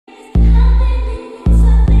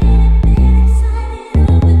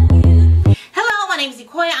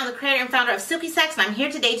of Silky Sax, and I'm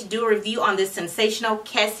here today to do a review on this Sensational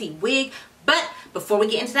Kessie wig. But before we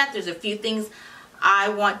get into that, there's a few things I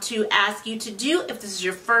want to ask you to do. If this is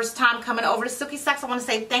your first time coming over to Silky Sax, I want to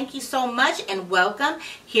say thank you so much and welcome.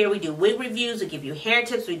 Here we do wig reviews, we give you hair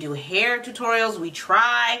tips, we do hair tutorials, we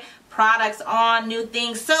try products on, new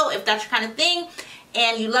things. So if that's your kind of thing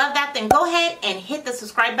and you love that, then go ahead and hit the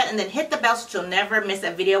subscribe button, then hit the bell so you'll never miss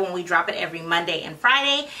a video when we drop it every Monday and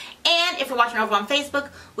Friday. And if you're watching over on Facebook,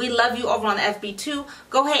 we love you over on the FB too.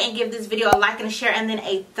 Go ahead and give this video a like and a share and then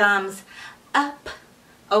a thumbs up.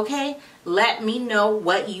 Okay, let me know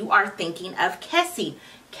what you are thinking of Kessie.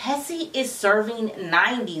 Kessie is serving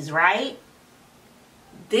 90s, right?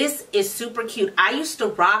 This is super cute. I used to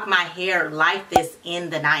rock my hair like this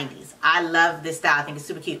in the 90s. I love this style. I think it's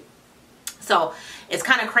super cute. So it's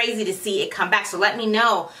kind of crazy to see it come back. So let me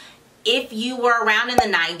know if you were around in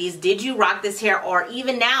the 90s. Did you rock this hair, or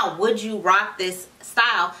even now, would you rock this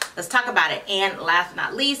style? Let's talk about it. And last but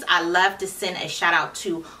not least, I love to send a shout out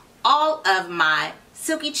to all of my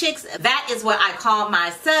Silky chicks. That is what I call my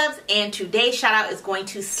subs, and today's shout out is going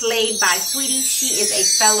to Slayed by Sweetie. She is a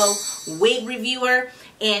fellow wig reviewer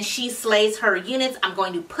and she slays her units. I'm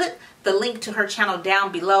going to put the link to her channel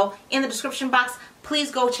down below in the description box. Please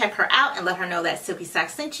go check her out and let her know that Silky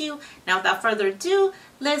Sax sent you. Now without further ado,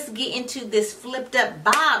 let's get into this flipped up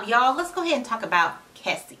bob, y'all. Let's go ahead and talk about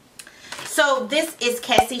Kessie. So this is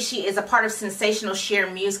Kessie. She is a part of Sensational Shear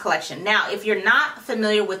Muse collection. Now, if you're not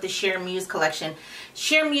familiar with the Shear Muse collection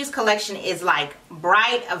is like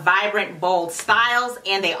bright, vibrant, bold styles,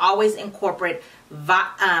 and they always incorporate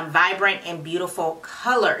vibrant and beautiful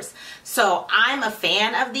colors. So I'm a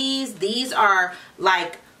fan of these. These are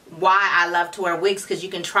like why I love to wear wigs, because you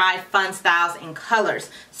can try fun styles and colors.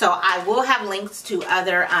 So I will have links to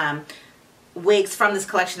other wigs from this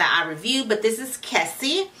collection that I reviewed, but this is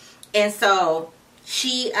Kessie. And so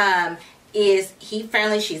she is heat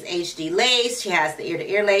friendly. She's HD lace. She has the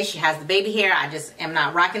ear-to-ear lace. She has the baby hair. I just am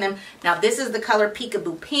not rocking them. Now this is the color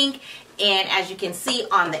Peekaboo Pink, and as you can see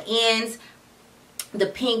on the ends, the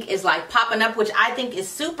pink is like popping up, which I think is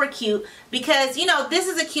super cute because, you know, this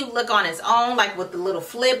is a cute look on its own, like with the little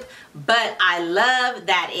flip, but I love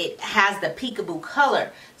that it has the peekaboo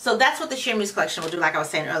color. So that's what the Shear Muse collection will do. Like I was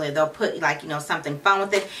saying earlier, they'll put like, you know, something fun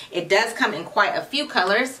with it. It does come in quite a few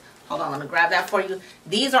colors. Hold on, let me grab that for you.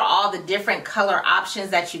 These are all the different color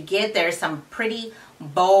options that you get. There's some pretty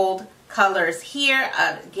bold colors here.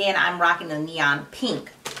 Again, I'm rocking the neon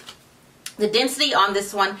pink. The density on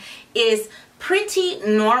this one is pretty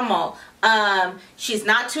normal. She's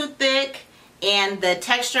not too thick, and the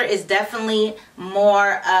texture is definitely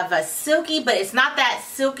more of a silky, but it's not that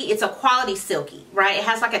silky. It's a quality silky, right? It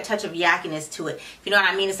has like a touch of yakiness to it, if you know what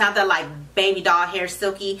I mean. It's not that like baby doll hair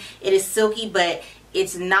silky. It is silky, but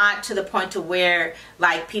it's not to the point to where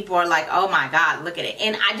like people are like, oh my god, look at it.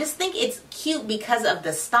 And I just think it's cute because of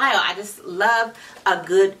the style. I just love a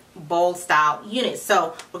good bold style unit.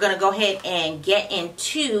 So we're gonna go ahead and get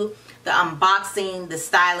into the unboxing, the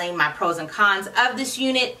styling, my pros and cons of this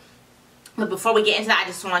unit. But before we get into that, I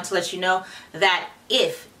just want to let you know that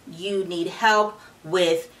if you need help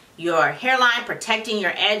with your hairline, protecting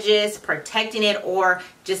your edges, protecting it, or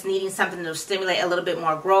just needing something to stimulate a little bit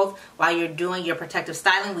more growth while you're doing your protective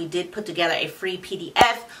styling, we did put together a free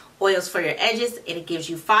PDF, oils for your edges. It gives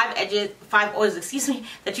you five oils, excuse me,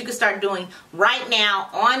 that you can start doing right now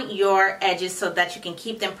on your edges so that you can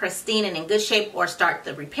keep them pristine and in good shape, or start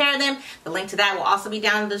to repair them. The link to that will also be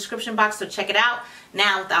down in the description box, so check it out.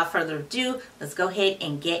 Now, without further ado, let's go ahead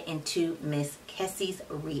and get into Miss Kessie's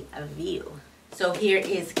review. So here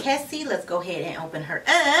is Kessie. Let's go ahead and open her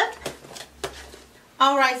up.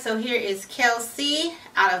 Alright, so here is Kessie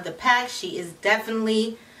out of the pack. She is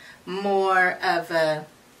definitely more of a,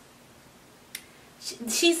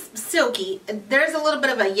 she's silky. There's a little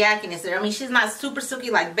bit of a yakiness there. I mean, she's not super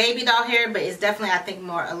silky like baby doll hair, but it's definitely, I think,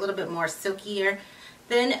 a little bit more silkier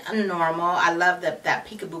than normal. I love that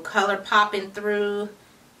peekaboo color popping through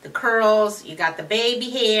the curls. You got the baby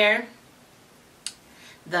hair,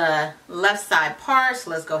 the left side part.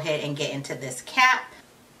 So let's go ahead and get into this cap.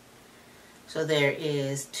 So there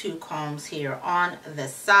is two combs here on the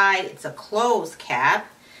side. It's a closed cap.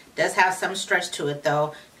 Does have some stretch to it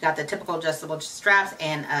though. You got the typical adjustable straps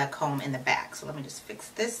and a comb in the back. So let me just fix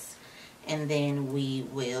this, and then we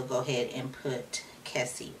will go ahead and put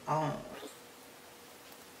Kessie on.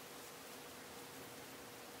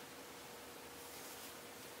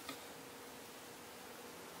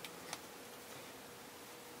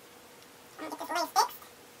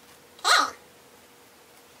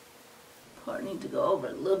 Part need to go over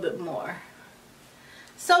a little bit more.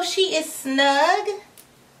 So she is snug,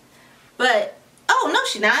 but oh no,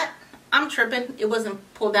 she's not. I'm tripping. It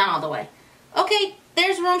wasn't pulled down all the way. Okay,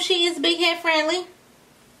 there's room. She is big head friendly.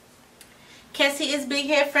 Kessie is big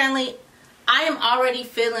head friendly. I am already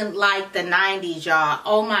feeling like the 90s, y'all.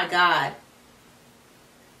 Oh my God.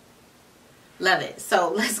 Love it.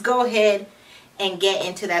 So let's go ahead and get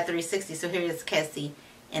into that 360. So here's Kessie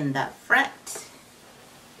in the front.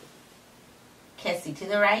 Kessie to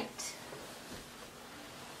the right.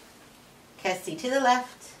 Kessie to the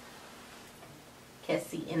left.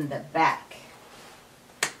 Kessie in the back.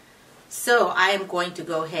 So I am going to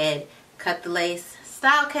go ahead, cut the lace,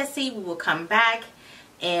 style Kessie. We will come back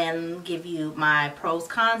and give you my pros,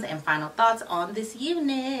 cons, and final thoughts on this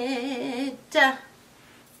unit.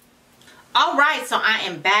 Alright, so I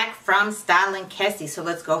am back from styling Kessie, so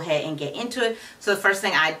let's go ahead and get into it. So the first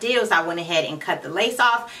thing I did was I went ahead and cut the lace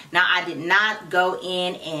off. Now I did not go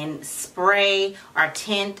in and spray or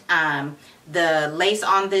tint the lace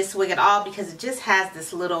on this wig at all because it just has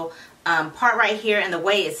this little part right here, and the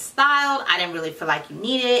way it's styled, I didn't really feel like you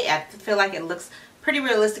needed it. I feel like it looks pretty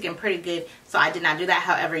realistic and pretty good, so I did not do that.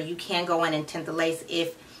 However, you can go in and tint the lace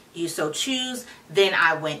if you so choose. Then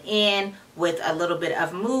I went in with a little bit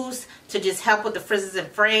of mousse to just help with the frizzes and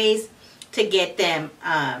frays to get them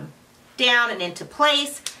down and into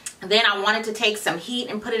place. And then I wanted to take some heat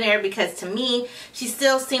and put it in there because to me she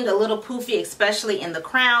still seemed a little poofy, especially in the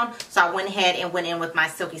crown. So I went ahead and went in with my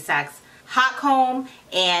Silky Sax hot comb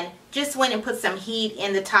and just went and put some heat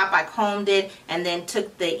in the top. I combed it and then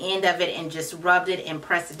took the end of it and just rubbed it and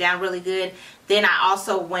pressed it down really good. Then I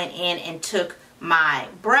also went in and took my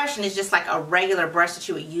brush, and it's just like a regular brush that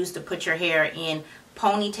you would use to put your hair in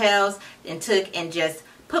ponytails, and took and just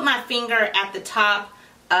put my finger at the top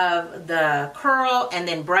of the curl and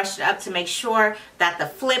then brushed it up to make sure that the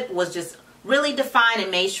flip was just really defined and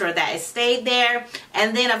made sure that it stayed there.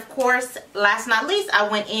 And then of course, last but not least, I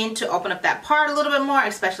went in to open up that part a little bit more,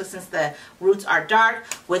 especially since the roots are dark,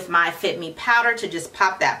 with my Fit Me powder to just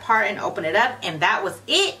pop that part and open it up. And that was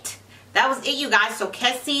it. That was it, you guys. So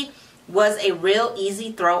Kessie was a real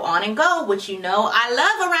easy throw on and go, which you know I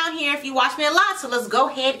love around here if you watch me a lot. So let's go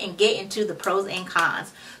ahead and get into the pros and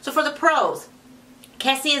cons. So for the pros,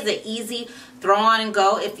 Kessie is an easy throw on and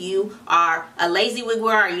go. If you are a lazy wig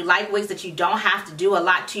wearer or you like wigs that you don't have to do a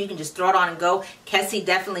lot to, you can just throw it on and go. Kessie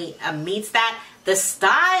definitely meets that. The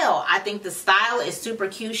style, I think the style is super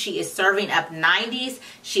cute. She is serving up 90s.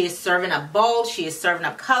 She is serving up bold. She is serving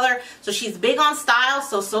up color. So she's big on style.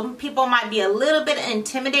 So some people might be a little bit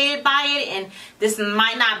intimidated by it, and this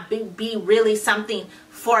might not be really something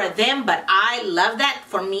for them, but I love that.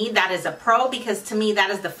 For me, that is a pro, because to me, that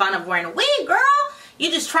is the fun of wearing a wig, girl. You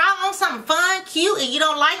just try on something fun, cute, and you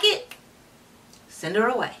don't like it, send her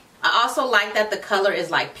away. I also like that the color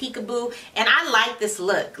is like peekaboo, and I like this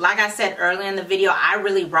look. Like I said earlier in the video, I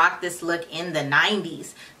really rocked this look in the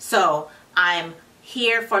 90s. So I'm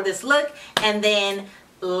here for this look. And then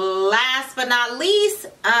last but not least,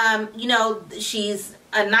 you know, she's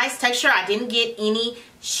a nice texture. I didn't get any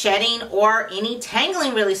shedding or any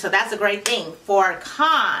tangling really, so that's a great thing. For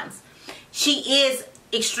cons, she is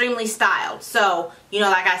extremely styled. So, you know,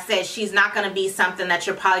 like I said, she's not going to be something that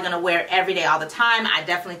you're probably going to wear every day all the time. I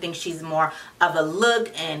definitely think she's more of a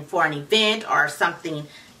look and for an event or something,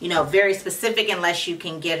 you know, very specific, unless you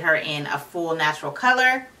can get her in a full natural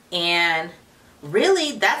color. And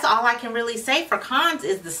really, that's all I can really say for cons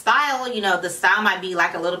is the style. You know, the style might be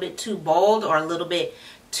like a little bit too bold or a little bit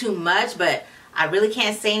too much, but I really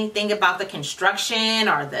can't say anything about the construction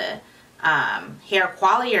or the hair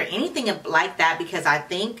quality or anything like that, because I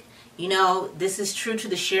think, you know, this is true to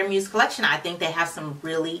the Shear Muse collection. I think they have some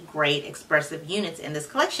really great expressive units in this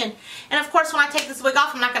collection. And of course, when I take this wig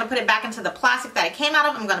off, I'm not going to put it back into the plastic that it came out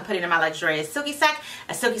of. I'm going to put it in my luxurious Silky Sack.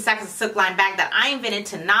 A Silky Sack is a silk line bag that I invented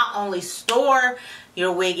to not only store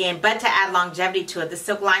your wig in, but to add longevity to it. The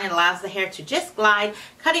silk lining allows the hair to just glide,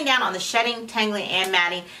 cutting down on the shedding, tangling, and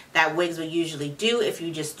matting that wigs will usually do. If you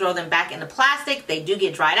just throw them back into plastic, they do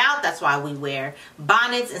get dried out. That's why we wear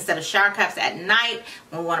bonnets instead of shower caps at night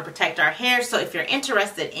when we want to protect our hair. So if you're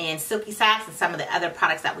interested in Silky Sacks and some of the other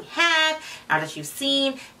products that we have or that you've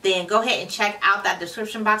seen, then go ahead and check out that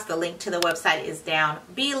description box. The link to the website is down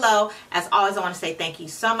below. As always, I want to say thank you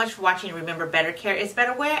so much for watching. Remember, better care is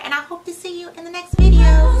better wear, and I hope to see you in the next video.